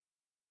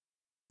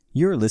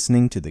You're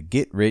listening to the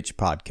Get Rich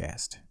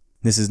Podcast.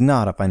 This is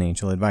not a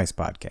financial advice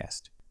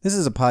podcast. This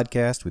is a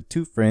podcast with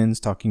two friends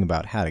talking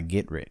about how to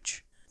get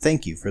rich.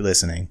 Thank you for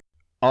listening.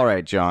 All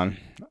right, John.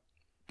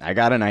 I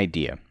got an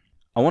idea.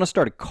 I want to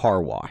start a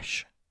car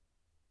wash.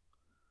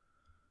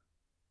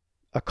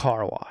 A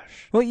car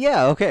wash. Well,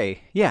 yeah,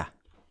 okay, yeah.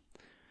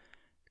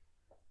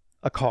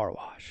 A car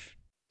wash.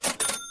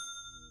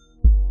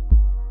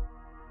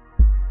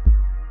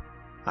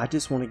 I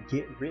just want to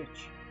get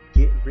rich.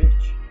 Get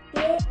rich.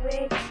 Get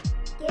rich,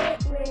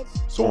 get rich,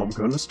 So I'm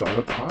gonna start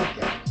a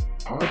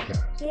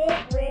podcast.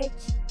 get rich,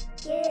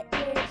 get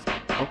rich,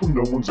 How come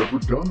no one's ever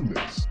done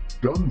this?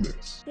 get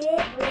rich,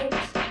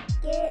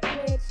 get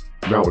rich.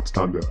 Now it's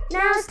time to.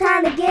 Now it's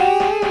time to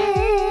get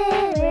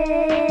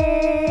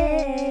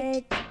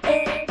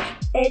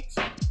rich.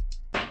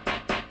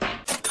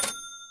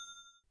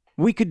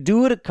 We could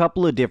do it a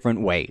couple of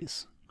different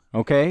ways,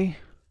 okay?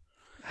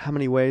 How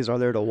many ways are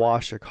there to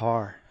wash a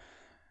car?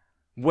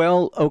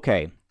 Well,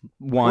 okay.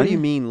 One. What do you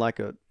mean, like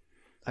a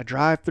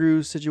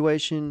drive-through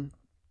situation?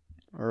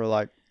 Or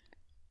like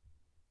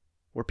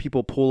where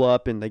people pull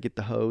up and they get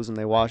the hose and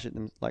they wash it?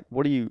 And like,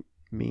 what do you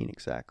mean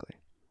exactly?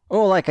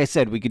 Oh, like I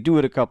said, we could do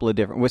it a couple of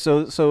different ways.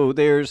 So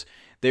there's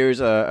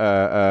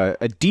a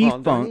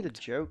defunct. Do I need a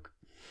joke?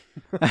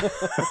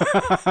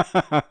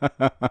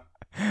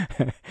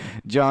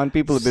 John,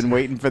 people have been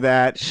waiting for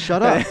that.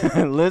 Shut up.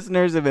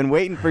 Listeners have been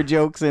waiting for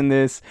jokes in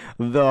this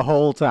the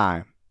whole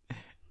time.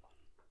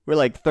 We're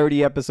like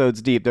 30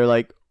 episodes deep. They're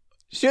like,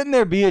 shouldn't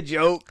there be a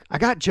joke? I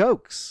got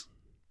jokes.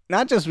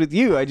 Not just with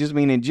you. I just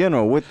mean in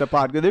general with the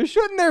podcast.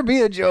 Shouldn't there be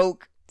a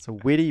joke? It's a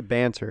witty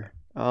banter.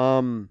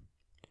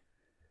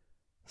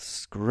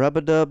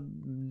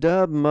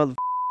 Scrub-a-dub-dub, mother.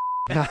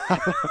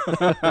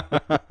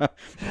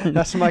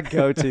 That's my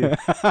go-to.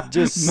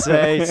 Just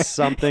say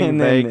something And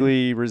then-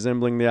 vaguely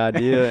resembling the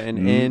idea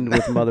and end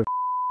with mother.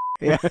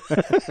 Yeah.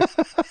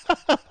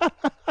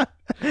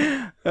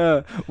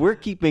 We're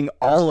keeping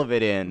all of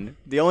it in.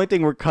 The only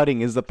thing we're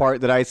cutting is the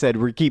part that I said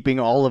we're keeping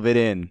all of it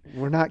in.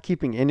 We're not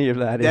keeping any of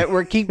that in. That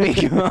we're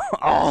keeping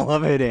all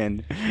of it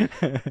in.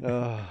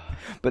 Ugh.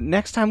 But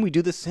next time we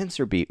do the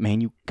censor beat,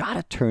 man, you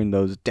gotta turn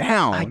those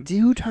down. I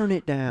do turn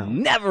it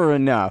down. Never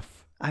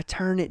enough. I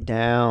turn it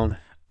down.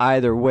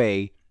 Either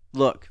way,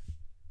 look.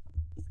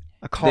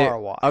 A car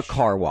wash. A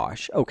car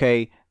wash,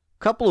 okay?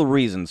 Couple of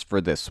reasons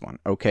for this one,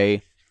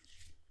 okay?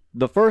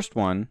 The first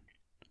one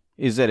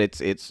is that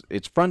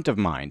it's front of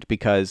mind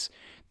because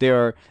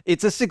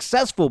it's a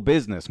successful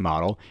business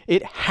model.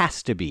 It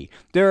has to be.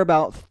 There are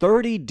about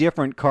 30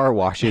 different car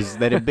washes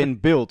that have been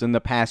built in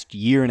the past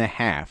year and a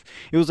half.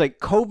 It was like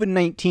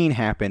COVID-19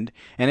 happened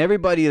and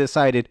everybody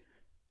decided,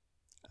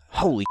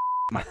 holy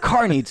my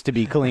car needs to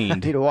be I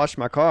cleaned. need to wash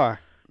my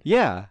car.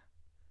 Yeah.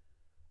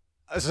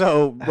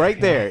 So right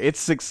Okay. there, it's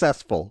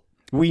successful.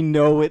 We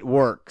know it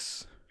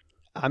works.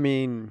 I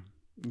mean,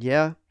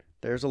 yeah,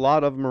 there's a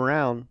lot of them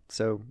around.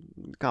 So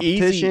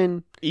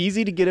competition.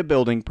 Easy to get a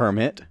building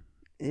permit.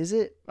 Is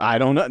it? I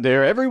don't know.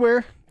 They're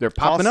everywhere. They're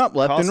popping up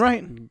left and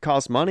right.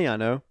 Costs money, I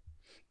know.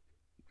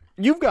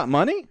 You've got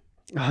money.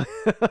 I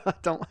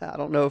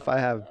don't know if I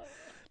have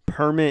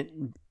permit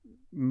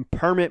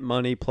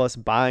money plus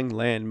buying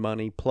land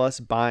money plus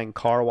buying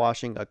car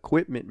washing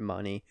equipment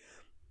money,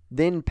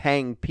 then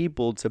paying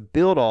people to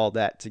build all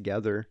that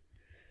together.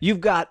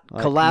 You've got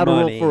Like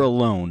collateral money. for a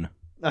loan.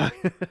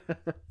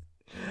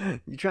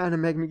 You trying to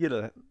make me get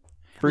a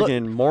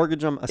freaking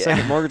mortgage on a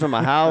second mortgage on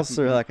my house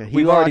or like a HELOC?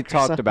 We've already or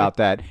talked something? about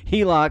that.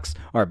 HELOCs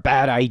are a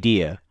bad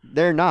idea.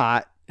 They're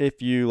not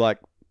if you like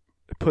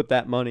put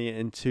that money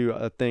into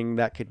a thing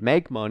that could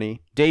make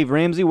money. Dave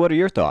Ramsey, what are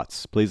your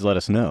thoughts? Please let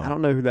us know. I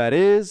don't know who that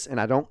is, and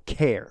I don't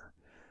care.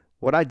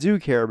 What I do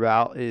care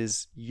about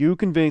is you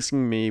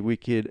convincing me we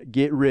could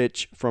get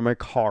rich from a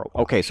car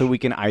wash. Okay, so we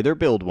can either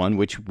build one,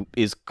 which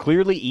is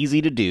clearly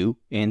easy to do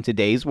in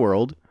today's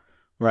world,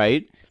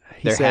 right?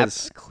 He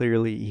says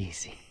clearly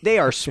easy. They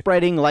are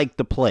spreading like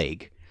the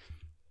plague.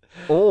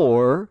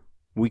 Or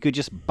we could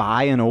just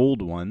buy an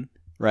old one,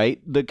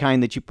 right? The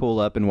kind that you pull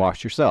up and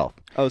wash yourself.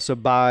 Oh, so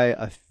buy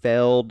a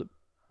failed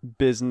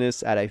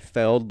business at a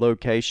failed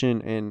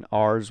location, and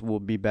ours will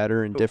be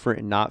better and different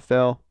and not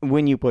fail?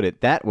 When you put it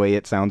that way,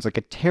 it sounds like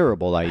a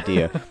terrible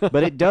idea.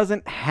 But it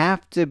doesn't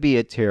have to be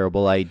a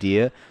terrible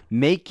idea.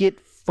 Make it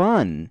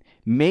fun.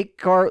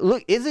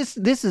 Look, this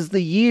is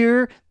the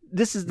year,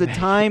 this is the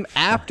time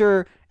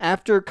after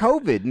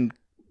COVID, and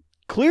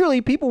clearly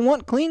people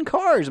want clean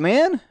cars,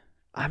 man.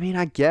 I mean,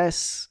 I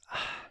guess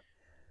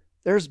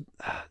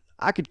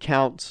I could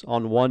count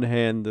on one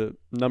hand the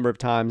number of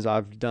times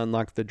I've done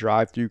like the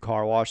drive-through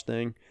car wash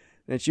thing.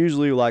 And it's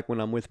usually like when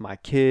I'm with my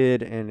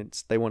kid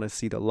and they want to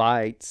see the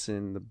lights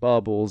and the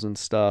bubbles and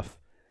stuff.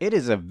 It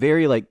is a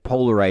very like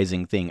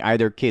polarizing thing.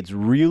 Either kids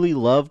really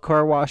love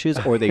car washes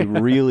or they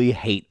really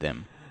hate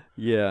them.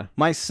 Yeah.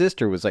 My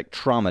sister was like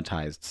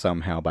traumatized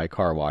somehow by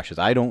car washes.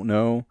 I don't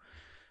know.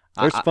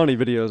 There's funny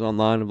videos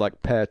online of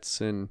like pets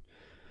and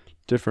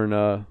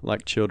different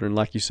like children,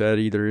 like you said,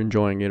 either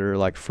enjoying it or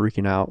like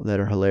freaking out, that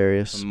are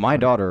hilarious. My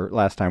daughter,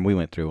 last time we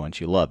went through one,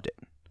 she loved it.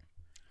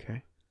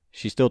 Okay.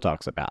 she still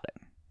talks about it.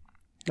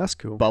 That's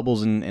cool.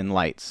 Bubbles and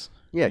lights.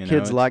 Yeah, you know,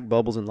 kids it's- like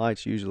bubbles and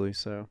lights usually,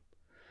 so.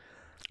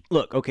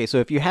 Look, okay, so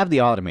if you have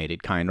the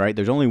automated kind, right,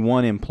 there's only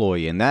one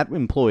employee, and that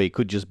employee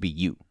could just be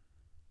you,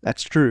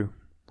 That's true.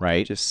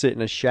 right? Just sit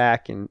in a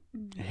shack and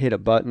hit a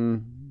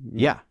button.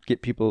 Yeah.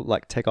 Get people,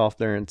 like, take off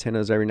their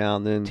antennas every now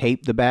and then.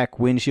 Tape the back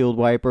windshield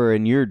wiper,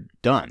 and you're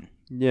done.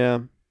 Yeah.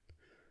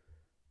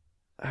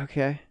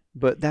 Okay.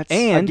 But that's,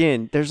 And-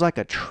 again, there's like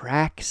a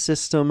track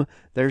system.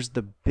 There's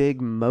the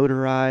big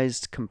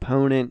motorized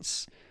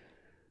components.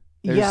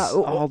 There's Yeah,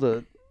 all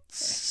the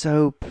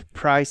soap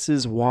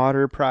prices,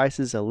 water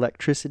prices,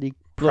 electricity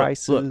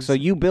prices. Look, so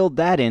you build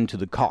that into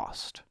the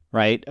cost,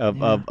 right,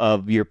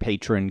 of your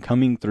patron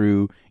coming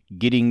through,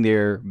 getting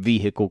their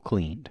vehicle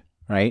cleaned,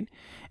 right?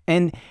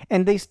 And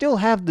they still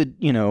have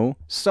the,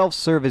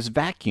 self-service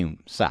vacuum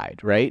side,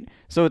 right?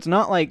 So it's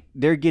not like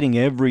they're getting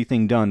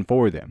everything done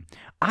for them.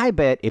 I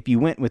bet if you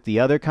went with the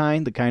other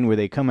kind, the kind where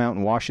they come out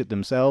and wash it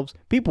themselves,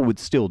 people would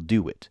still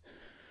do it,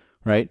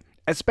 right?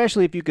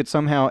 Especially if you could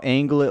somehow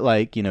angle it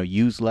like,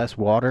 use less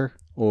water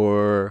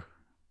or,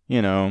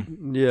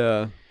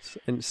 Yeah.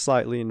 And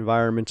slightly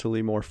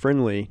environmentally more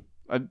friendly.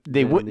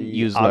 they than wouldn't the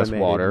use less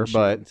automated water,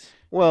 but... machines.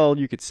 Well,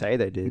 you could say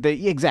they did.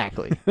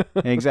 Exactly.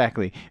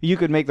 Exactly. You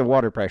could make the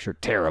water pressure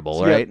terrible,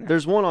 So, yeah, right?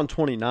 there's one on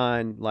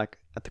 29, like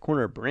at the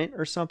corner of Brent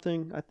or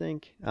something, I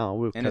think. Oh,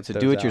 we'll And cut it's a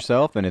those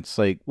do-it-yourself, and it's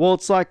like, out. Well,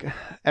 it's like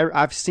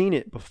I've seen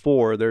it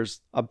before.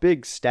 There's a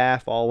big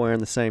staff all wearing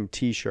the same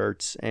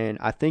T-shirts, and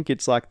I think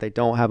it's like they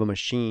don't have a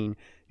machine.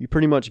 You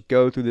pretty much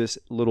go through this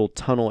little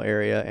tunnel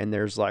area, and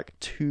there's like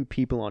 2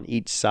 people on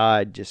each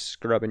side just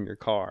scrubbing your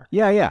car.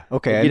 yeah,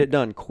 okay. They get it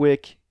done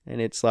quick. And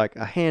it's like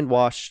a hand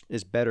wash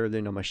is better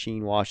than a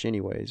machine wash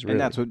anyways, really.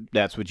 And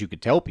that's what you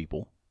could tell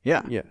people.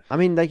 Yeah. Yeah. I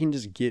mean, they can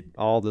just get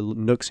all the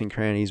nooks and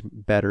crannies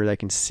better. They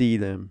can see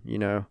them,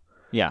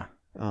 Yeah.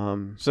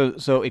 Um,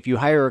 So if you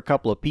hire a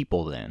couple of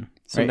people then.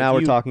 so right, now if we're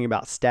you- talking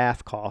about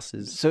staff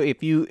costs. So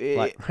if you...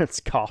 Like, it's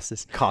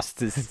costs.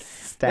 costs.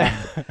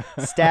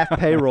 Staff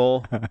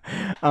payroll.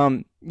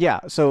 Yeah,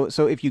 so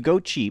if you go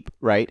cheap,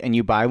 right, and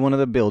you buy one of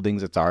the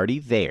buildings that's already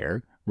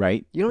there,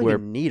 right? You don't where-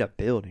 even need a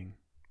building.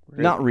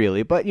 Really. Not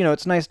really, but,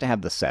 it's nice to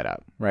have the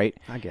setup, right?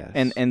 I guess.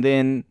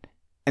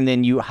 And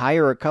then you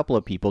hire a couple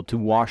of people to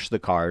wash the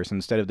cars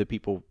instead of the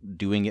people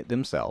doing it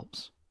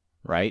themselves,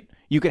 right?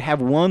 You could have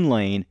 1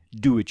 lane,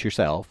 do it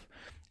yourself,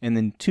 and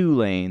then 2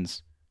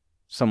 lanes,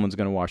 someone's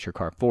going to wash your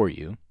car for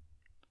you,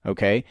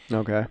 okay?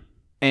 Okay.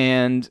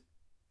 And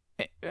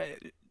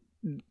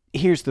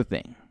here's the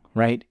thing,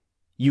 right?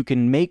 You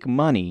can make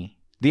money.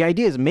 The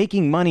idea is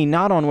making money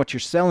not on what you're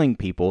selling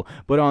people,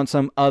 but on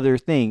some other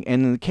thing.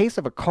 And in the case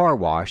of a car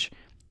wash,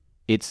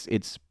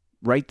 it's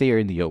right there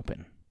in the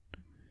open.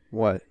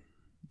 What?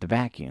 The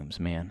vacuums,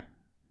 man.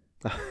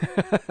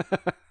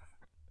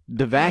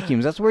 The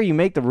vacuums, that's where you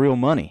make the real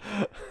money.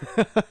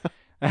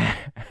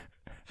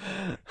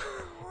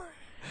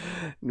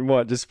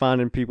 What? Just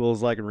finding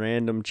people's like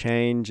random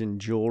change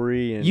and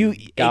jewelry and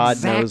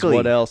God knows exactly.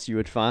 what else you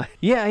would find.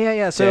 Yeah.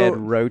 Dead So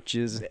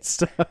roaches and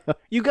stuff.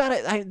 you got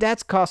it.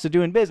 That's cost of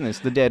doing business,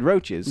 the dead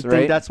roaches, You right?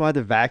 think that's why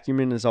the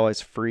vacuuming is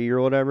always free or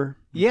whatever?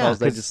 Yeah, Because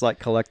they 'cause- just like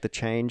collect the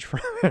change from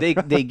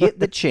it. they get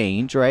the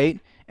change, right?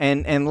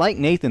 And like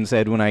Nathan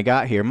said when I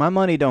got here, my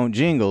money don't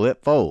jingle,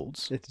 it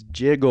folds. It's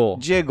jiggle.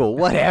 Jiggle,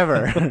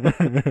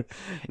 whatever.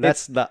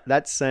 That's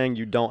saying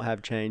you don't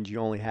have change, you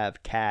only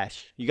have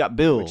cash, You got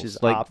bills, which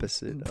is like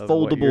opposite of what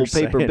you're foldable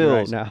paper saying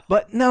bills. right now.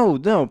 But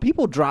no,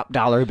 people drop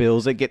dollar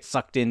bills that get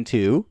sucked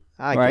into.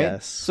 I right?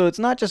 guess. So it's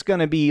not just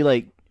going to be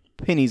like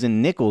pennies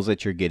and nickels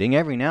that you're getting.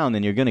 Every now and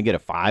then you're going to get a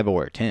 5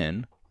 or a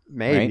 10.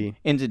 Maybe. Right?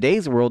 In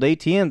today's world,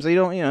 ATMs, they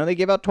don't, they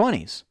give out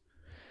 20s.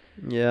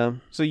 Yeah.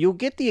 So you'll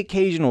get the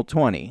occasional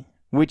 20,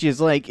 which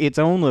is like its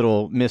own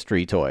little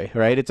mystery toy,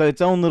 right? It's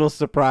its own little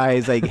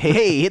surprise, like,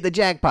 hey, hit the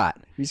jackpot.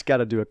 You just got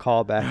to do a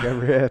callback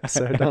every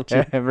episode, don't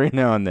you? Every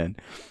now and then.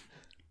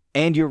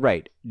 And you're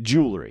right,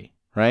 jewelry,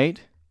 right?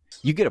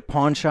 You get a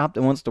pawn shop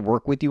that wants to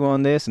work with you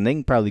on this, and they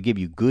can probably give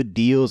you good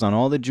deals on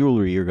all the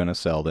jewelry you're going to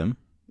sell them,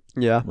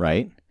 Yeah.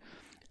 right?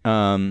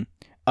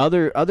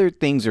 Other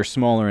things are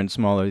smaller and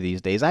smaller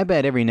these days. I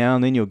bet every now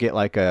and then you'll get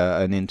like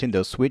a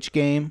Nintendo Switch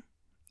game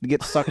that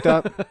gets sucked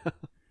up,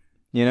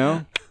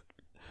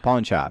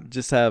 Pawn shop.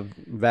 Just have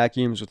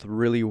vacuums with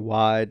really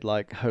wide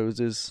like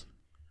hoses.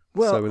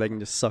 Well- so they can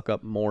just suck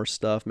up more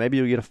stuff. Maybe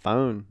you'll get a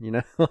phone,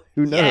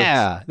 Who knows?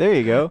 Yeah, there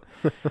you go.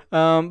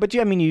 But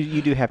yeah, I mean,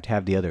 you do have to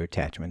have the other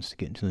attachments to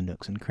get into the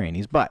nooks and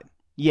crannies. But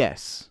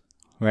yes,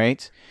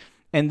 right?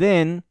 And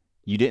then,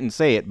 you didn't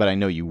say it, but I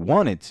know you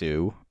wanted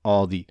to,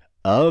 all the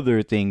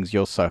other things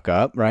you'll suck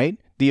up, right?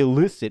 The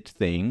illicit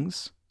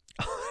things,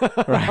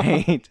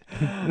 right?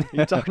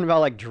 You're talking about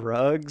like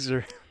drugs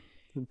or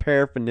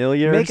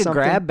paraphernalia or Make a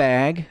something? grab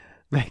bag,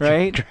 Make a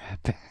right?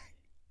 grab bag.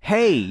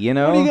 hey, you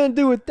know, What are you gonna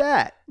do with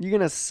that? You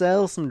gonna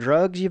sell some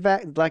drugs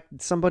like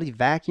somebody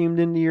vacuumed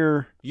into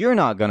your? you're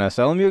not gonna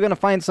sell them. You're gonna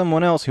find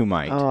someone else who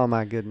might. Oh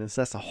my goodness,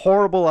 that's a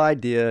horrible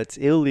idea. It's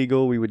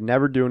illegal. We would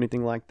never do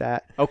anything like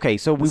that. Okay,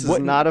 so we This is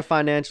wouldn't. not a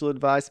financial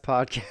advice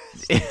podcast.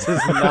 This is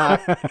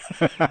not.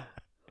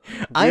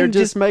 I'm We're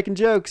just making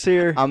jokes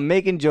here. I'm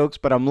making jokes,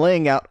 but I'm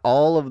laying out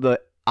all of the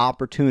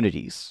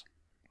opportunities,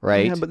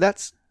 right? Yeah, but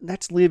that's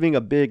living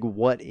a big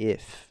what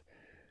if.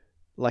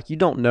 Like, you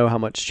don't know how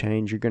much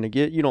change you're going to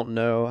get. You don't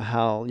know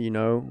how,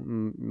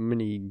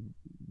 many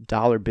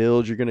dollar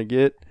bills you're going to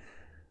get.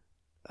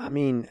 I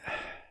mean,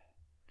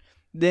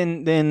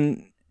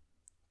 then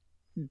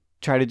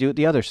try to do it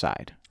the other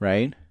side,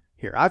 right?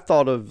 here,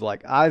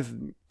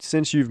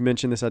 since you've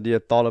mentioned this idea,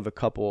 thought of a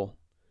couple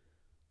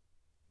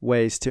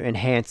ways to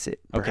enhance it,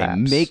 perhaps.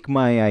 Okay, make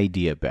my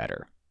idea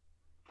better.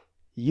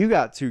 You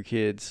got 2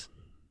 kids.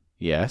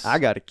 Yes. I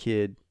got a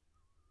kid.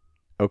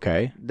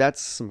 Okay.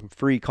 That's some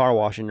free car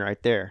washing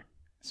right there.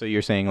 So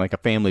you're saying like a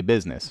family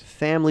business.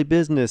 Family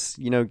business,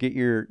 get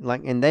your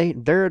and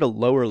they're at a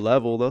lower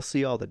level. They'll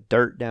see all the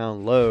dirt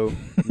down low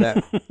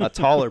that a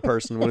taller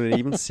person wouldn't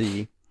even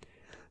see.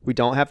 We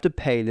don't have to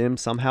pay them.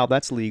 Somehow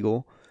that's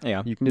legal.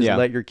 Yeah. You can just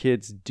let your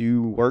kids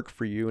do work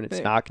for you, and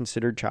it's not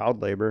considered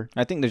child labor.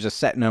 I think there's a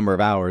set number of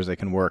hours they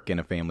can work in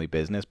a family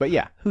business, but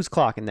yeah. Who's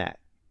clocking that?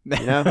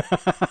 You know?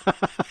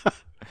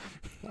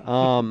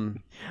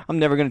 I'm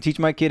never going to teach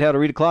my kid how to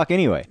read a clock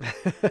anyway.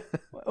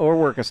 Or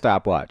work a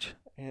stopwatch.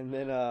 And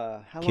then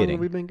how long Kidding. have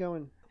we been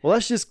going? Well,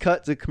 let's just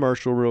cut to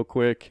commercial real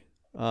quick.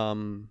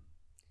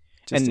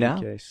 Just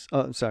in case.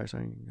 Oh, sorry.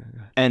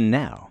 And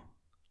now,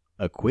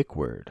 a quick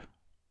word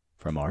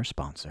from our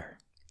sponsor.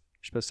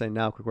 You're supposed to say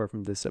now, quick word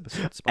from this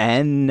episode's sponsor.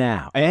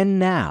 And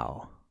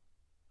now,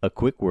 a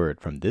quick word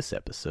from this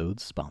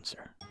episode's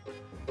sponsor.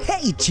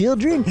 Hey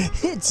children,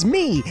 it's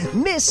me,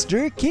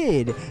 Mr.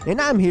 Kid, and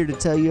I'm here to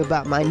tell you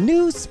about my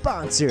new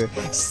sponsor,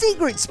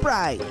 Secret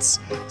Sprites.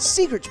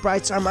 Secret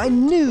Sprites are my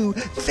new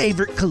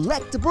favorite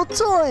collectible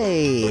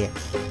toy.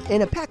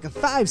 In a pack of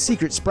 5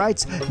 Secret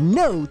Sprites,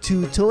 no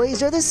 2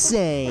 toys are the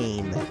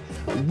same.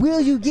 Will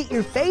you get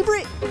your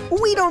favorite?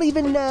 We don't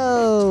even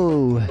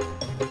know.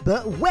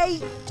 But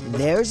wait,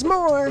 there's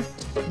more.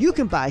 You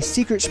can buy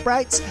Secret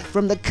Sprites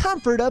from the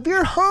comfort of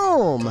your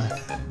home.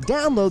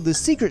 Download the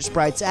Secret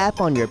Sprites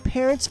app on your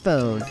parents'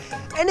 phone,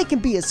 and it can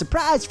be a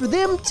surprise for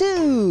them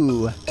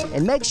too.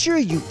 And make sure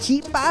you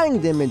keep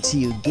buying them until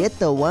you get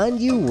the one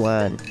you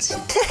want.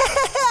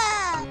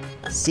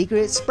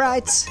 Secret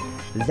Sprites,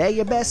 they're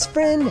your best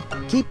friend.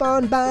 Keep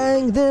on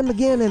buying them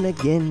again and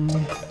again.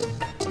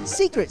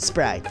 Secret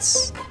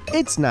Sprites.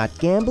 It's not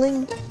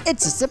gambling,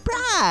 it's a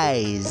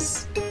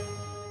surprise.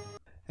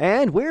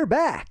 And we're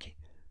back.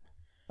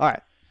 All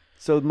right.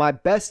 So my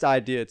best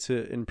idea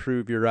to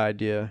improve your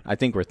idea, I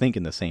think we're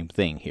thinking the same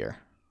thing here.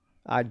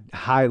 I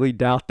highly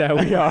doubt that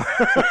we are.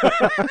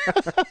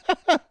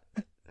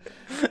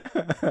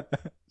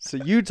 So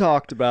you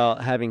talked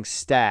about having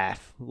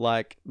staff,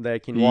 like they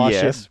can wash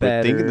yes, it better.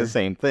 we're thinking the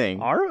same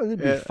thing.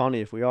 It'd be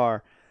funny if we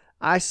are.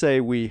 I say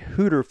we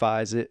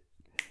Hooterfies it.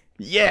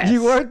 Yes.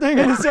 You weren't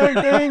thinking the same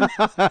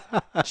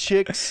thing?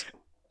 Chicks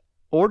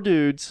or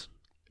dudes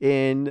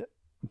in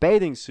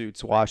bathing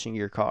suits washing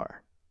your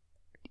car.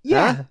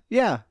 Yeah, Huh?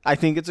 yeah. I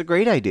think it's a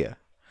great idea.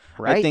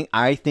 Right?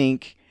 I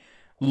think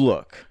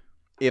look,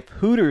 if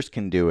Hooters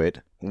can do it,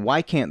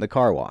 why can't the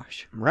car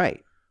wash?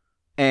 Right.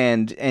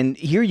 And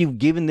here you've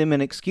given them an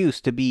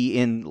excuse to be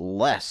in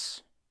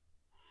less.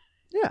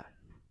 Yeah.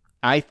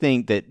 I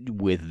think that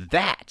with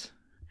that,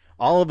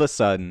 all of a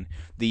sudden,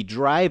 the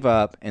drive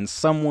up and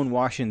someone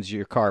washes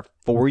your car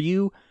for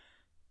you,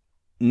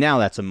 now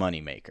that's a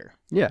moneymaker.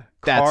 Yeah.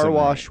 That's Car amazing.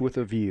 wash with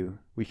a view,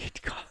 we could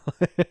call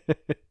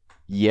it.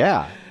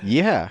 Yeah,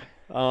 yeah.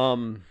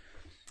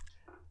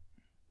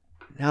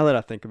 Now that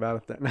I think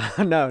about it,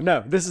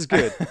 no, this is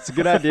good. It's a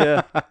good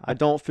idea. I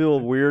don't feel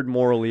weird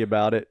morally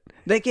about it.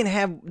 They can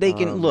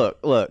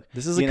look.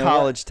 This is you a know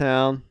college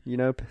town. You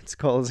know,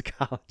 Pensacola's a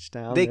college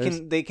town.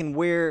 what? They can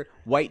wear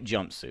white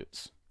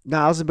jumpsuits. No,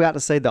 I was about to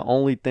say the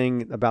only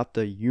thing about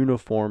the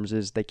uniforms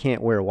is they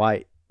can't wear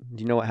white.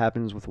 Do you know what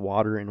happens with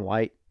water in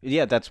white?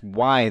 Yeah, that's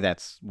why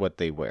that's what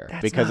they wear.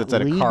 That's because not it's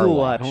at a car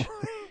legal, I wash. don't-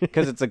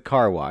 Because it's a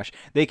car wash.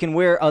 They can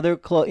wear other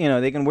clothes. You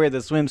know, they can wear the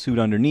swimsuit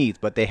underneath,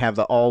 but they have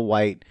the all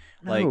white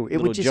like No, it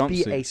little would just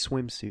be jumpsuit. a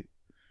swimsuit.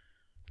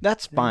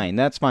 That's fine.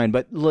 That's fine.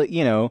 But look,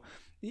 you know,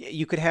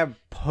 you could have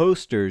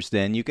posters.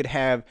 Then you could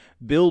have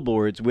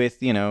billboards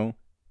with 2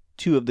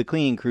 of the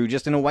cleaning crew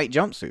just in a white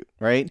jumpsuit,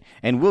 right?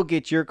 And we'll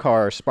get your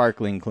car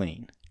sparkling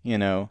clean. You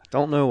know.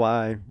 Don't know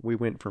why we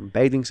went from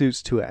bathing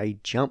suits to a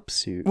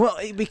jumpsuit. Well,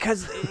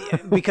 because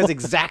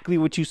exactly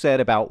what you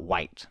said about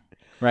white,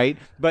 right?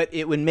 But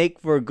it would make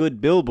for a good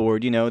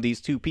billboard,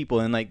 these 2 people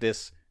in like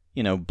this,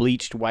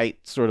 bleached white,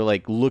 sort of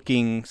like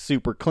looking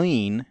super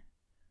clean,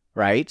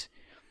 right?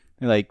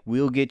 They're like,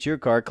 we'll get your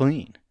car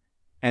clean.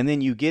 And then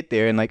you get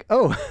there and like,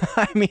 oh,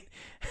 I mean,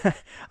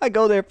 I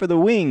go there for the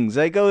wings.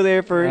 I go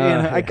there for,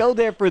 I go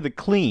there for the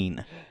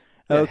clean.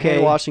 Yeah, Okay.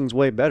 hand washing's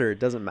way better. It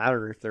doesn't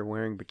matter if they're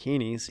wearing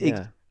bikinis.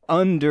 Yeah.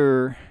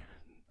 under.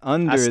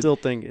 I still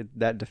think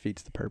that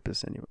defeats the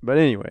purpose anyway. But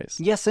anyways,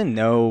 Yes and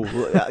no.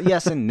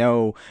 Yes and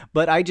no.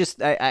 But I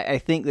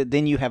think that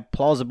then you have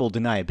plausible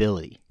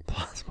deniability,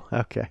 plausible.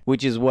 Okay.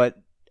 which is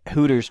what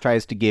Hooters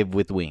tries to give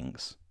with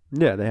wings.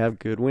 Yeah, they have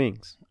good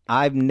wings.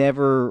 I don't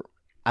think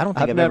I've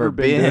I've ever never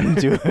been been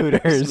to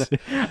Hooters.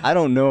 I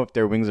don't know if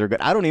their wings are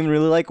good. I don't even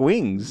really like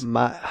wings.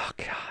 Oh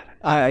God.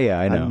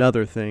 I know.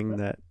 Another thing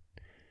that.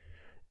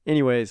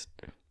 Anyways,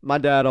 my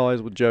dad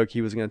always would joke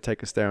he was going to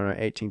take us there on our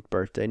 18th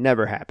birthday.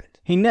 Never happened.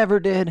 He never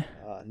did.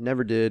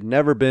 Never did.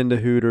 Never been to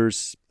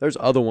Hooters. There's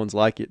other ones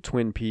like it.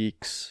 Twin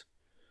Peaks.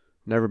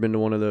 Never been to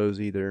one of those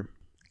either.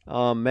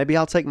 Maybe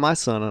I'll take my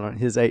son on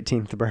his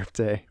 18th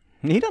birthday.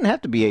 He doesn't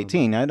have to be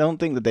 18. I don't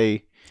think that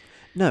they...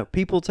 No,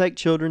 people take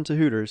children to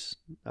Hooters.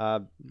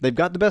 They've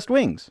got the best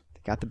wings.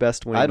 They got the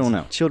best wings. I don't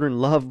know. Children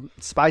love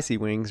spicy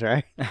wings,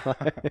 right?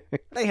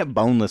 They have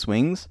boneless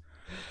wings.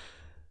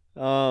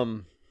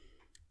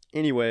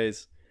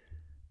 Anyways,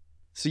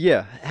 so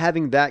yeah,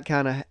 having that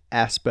kind of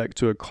aspect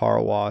to a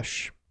car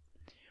wash.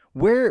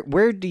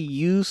 Where do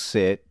you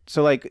sit?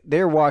 So, like,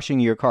 they're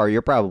washing your car.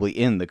 You're probably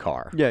in the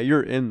car. Yeah,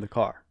 you're in the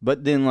car.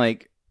 But then,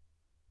 like,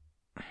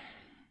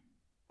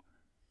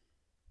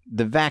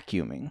 the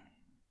vacuuming.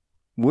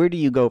 Where do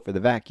you go for the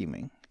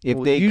vacuuming? If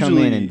Well, they come in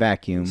usually- and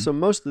vacuum. So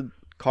most of the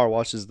car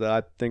washes that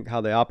I think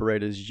how they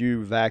operate is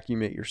you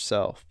vacuum it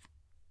yourself.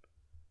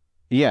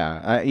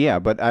 Yeah,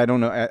 but I don't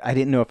know. I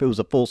didn't know if it was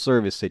a full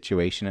service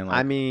situation. And like,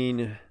 I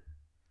mean,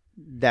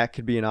 that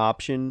could be an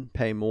option.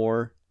 Pay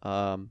more.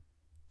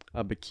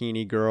 A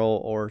bikini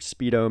girl or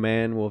Speedo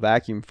man will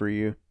vacuum for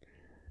you.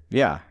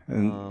 yeah.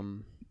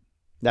 And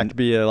That could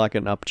be like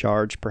an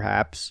upcharge,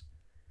 perhaps.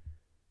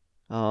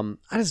 I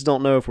just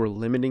don't know if we're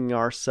limiting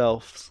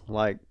ourselves,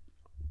 like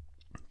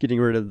getting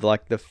rid of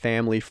like the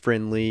family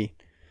friendly.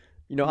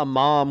 You know, a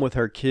mom with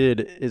her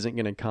kid isn't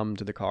going to come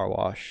to the car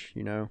wash.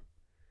 You know,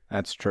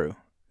 that's true.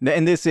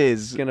 And this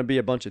it's is going to be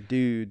a bunch of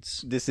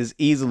dudes. this is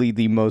easily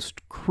the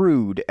most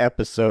crude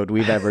episode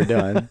we've ever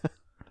done.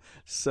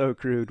 So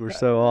crude. We're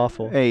so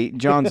awful. Hey,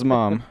 John's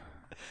mom,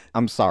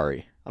 I'm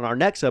sorry. On our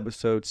next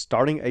episode,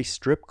 starting a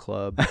strip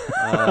club,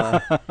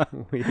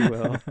 we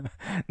will.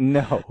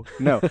 No.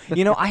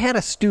 You know, I had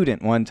a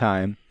student one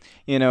time.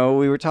 You know,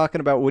 we were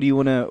talking about what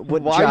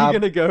Why job. are you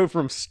going to go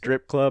from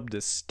strip club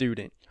to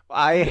student?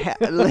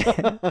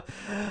 Talking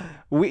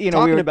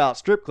about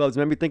strip clubs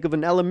made me think of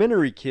an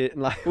elementary kid.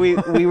 Like we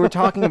were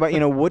talking about, you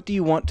know, what do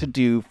you want to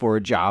do for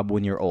a job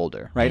when you're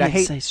older, right? I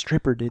hate say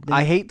stripper, did they?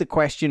 I hate the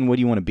question, what do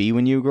you want to be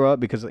when you grow up?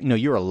 Because, you know,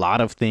 you're a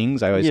lot of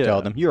things. I always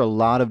tell them, you're a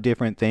lot of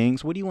different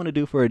things. What do you want to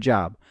do for a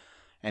job?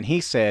 And he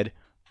said,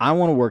 I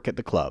want to work at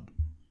the club.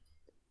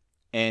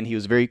 And he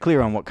was very clear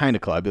on what kind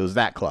of club. It was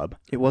that club.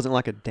 It wasn't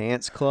like a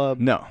dance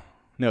club. No,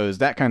 it was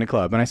that kind of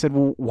club. And I said,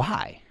 well,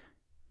 why?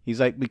 He's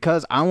like,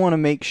 because I want to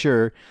make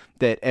sure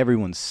that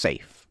everyone's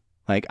safe.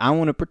 Like, I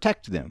want to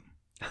protect them.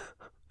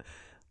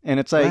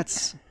 And it's like,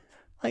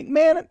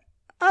 man,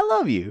 I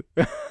love you.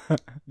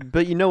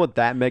 But you know what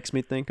that makes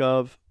me think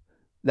of?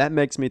 That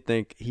makes me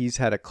think he's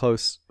had a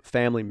close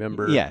family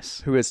member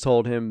Yes. who has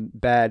told him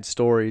bad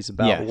stories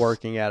about Yes.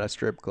 working at a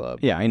strip club.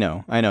 Yeah, I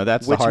know.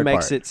 That's Which the hard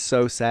makes part. it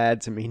so sad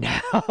to me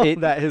now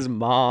that his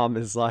mom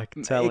is like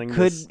telling it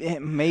could this.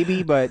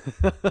 maybe, but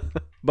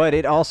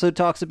it also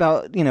talks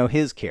about, you know,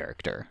 his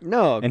character.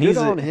 No, And good he's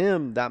on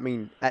him. I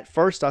mean, at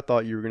first I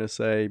thought you were gonna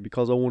say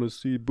because I want to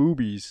see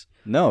boobies.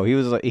 No, he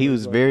was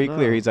very no.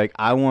 clear. He's like,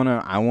 I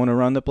wanna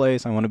run the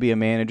place. I wanna be a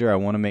manager. I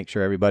wanna make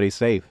sure everybody's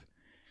safe.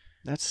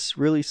 That's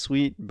really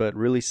sweet, but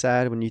really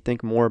sad when you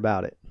think more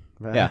about it.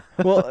 Yeah.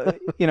 Well,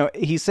 you know,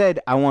 he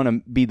said, I want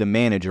to be the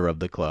manager of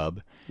the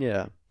club.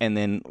 Yeah. And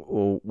then,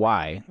 well,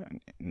 why?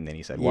 And then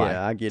he said, why?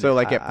 Yeah, I get so, it.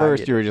 like, at I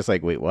first, get you were just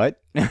like, wait, what?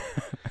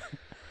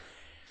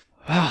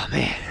 Oh,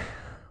 man.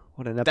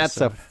 What an episode. That's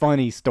a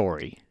funny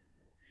story.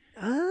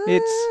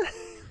 It's...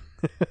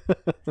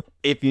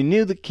 if you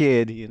knew the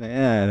kid, you know,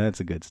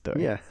 that's a good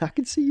story. Yeah, I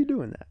can see you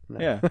doing that.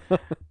 No.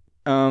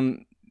 Yeah.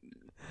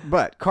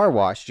 But car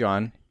wash,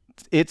 John,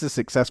 it's a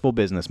successful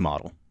business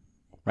model,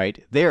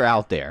 right? They're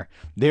out there.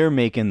 They're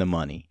making the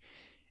money.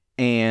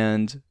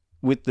 And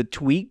with the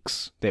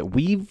tweaks that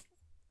we've,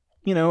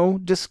 you know,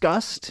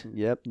 discussed.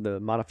 Yep, the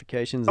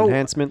modifications, Oh.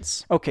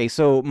 enhancements. Okay,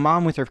 so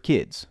mom with her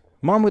kids.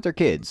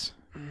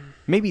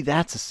 Maybe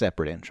that's a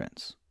separate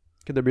entrance.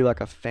 Could there be like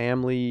a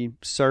family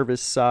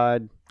service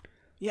side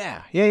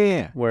Yeah.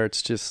 where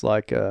it's just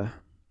like a...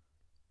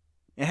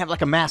 And have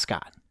like a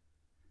mascot.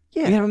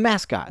 Yeah. You have a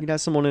mascot. You'd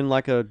have someone in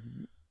like a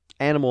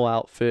animal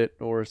outfit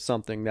or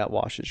something that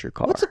washes your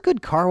car. What's a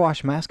good car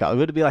wash mascot?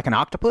 Would it be like an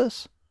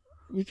octopus?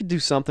 You could do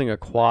something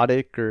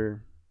aquatic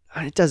or...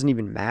 It doesn't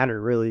even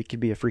matter, really. It could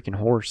be a freaking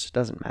horse. It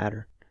doesn't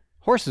matter.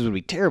 Horses would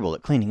be terrible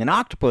at cleaning. An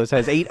octopus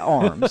has 8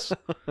 arms.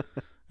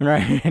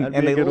 Right? That'd be And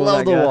a they good one, I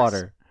love the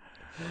guess.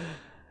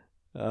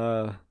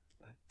 water.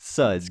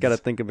 Suds. Got to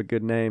think of a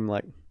good name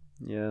like,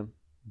 yeah,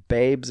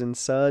 Babes and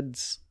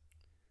Suds.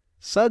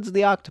 Suds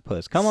the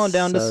octopus. Come on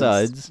down to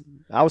Suds.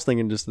 I was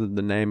thinking just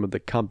the name of the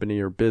company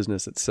or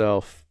business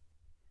itself.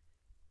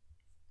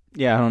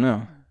 Yeah, I don't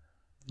know.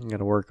 I got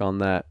to work on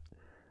that.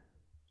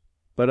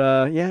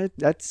 But yeah,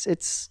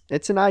 it's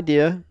an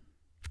idea.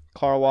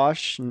 Car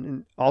wash,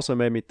 and also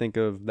made me think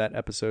of that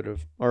episode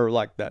of, or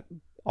like that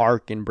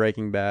arc in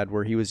Breaking Bad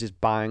where he was just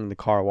buying the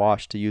car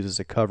wash to use as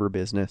a cover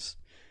business.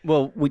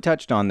 Well, we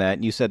touched on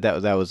that. You said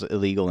that was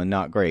illegal and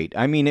not great.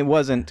 I mean, it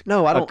wasn't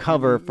a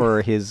cover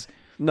for his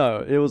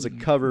No, it was a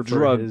cover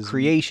drug for his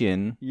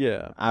creation.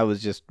 Yeah. I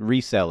was just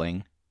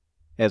reselling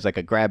as like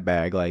a grab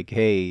bag, like,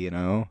 hey, you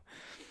know,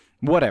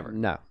 whatever.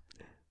 No.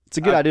 It's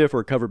a good idea for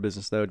a cover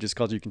business, though, just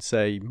because you can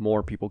say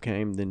more people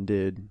came than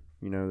did.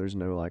 You know, there's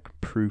no, like,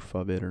 proof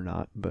of it or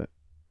not. But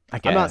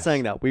I'm not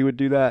saying that we would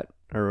do that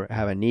or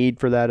have a need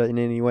for that in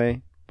any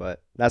way,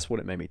 but that's what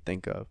it made me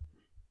think of.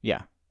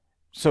 Yeah.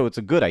 So it's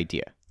a good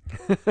idea.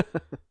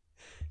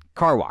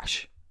 Car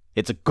wash.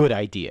 It's a good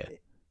idea.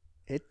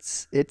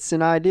 It's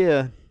an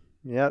idea.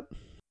 Yep.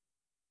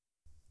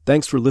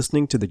 Thanks for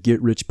listening to the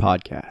Get Rich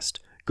Podcast.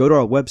 Go to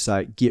our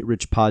website,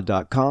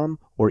 getrichpod.com,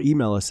 or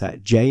email us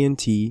at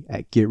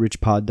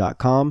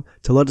jnt@getrichpod.com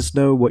to let us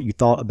know what you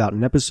thought about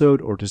an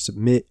episode or to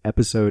submit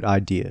episode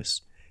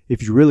ideas.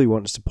 If you really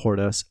want to support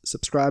us,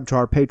 subscribe to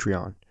our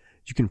Patreon.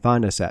 You can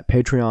find us at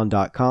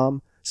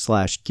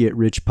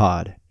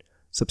patreon.com/getrichpod.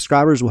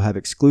 Subscribers will have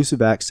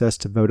exclusive access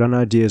to vote on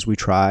ideas we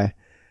try,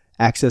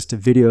 access to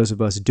videos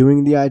of us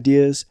doing the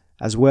ideas,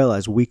 as well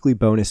as weekly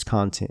bonus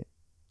content.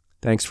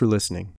 Thanks for listening.